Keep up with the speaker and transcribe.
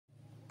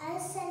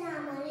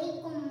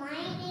Assalamualaikum. My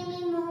name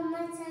is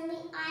Muhammad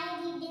Sami.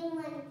 I read in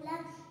one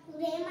class.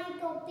 Today my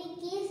topic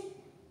is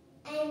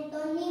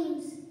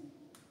antonyms.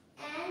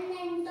 An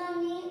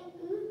antonym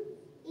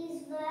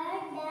is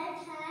word that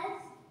has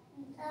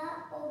the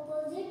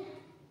opposite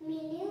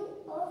meaning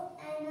of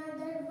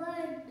another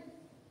word.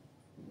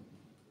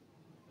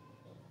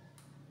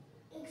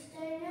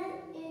 External,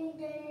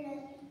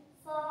 internal.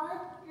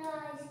 Fast,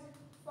 rise.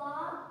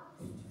 Fast,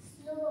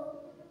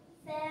 slow.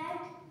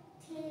 Fat,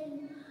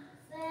 thin.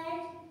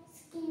 Fat,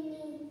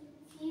 skinny.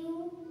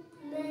 Few,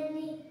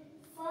 many.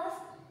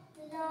 First,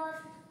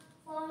 last.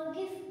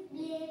 Forgive,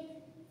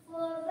 blame.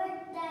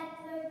 Forward,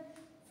 backward.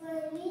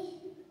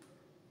 Funny,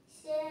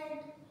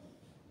 sad.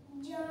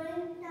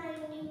 Join,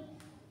 tiny.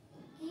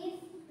 Give,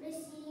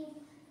 receive.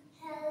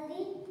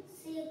 Healthy,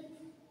 sick.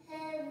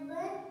 Heaven,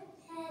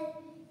 hell.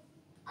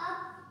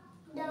 Up,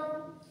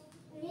 down.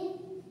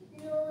 Win,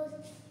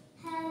 lose.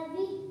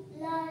 Heavy,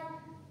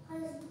 light.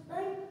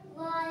 Husband,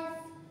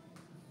 wife.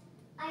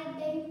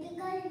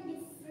 Identical,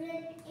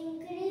 different.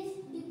 Increase,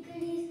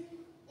 decrease.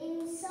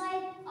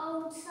 Inside,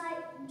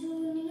 outside.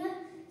 Junior,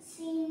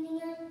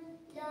 senior.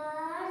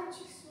 Large,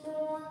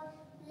 small.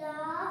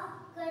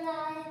 Laugh,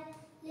 cry.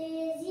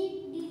 Lazy,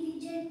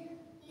 diligent.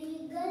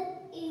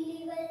 Legal,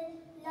 illegal.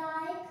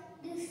 Like,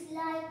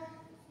 dislike.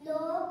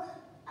 Lock,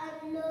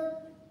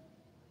 unlock.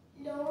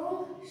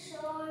 Long,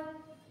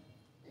 short.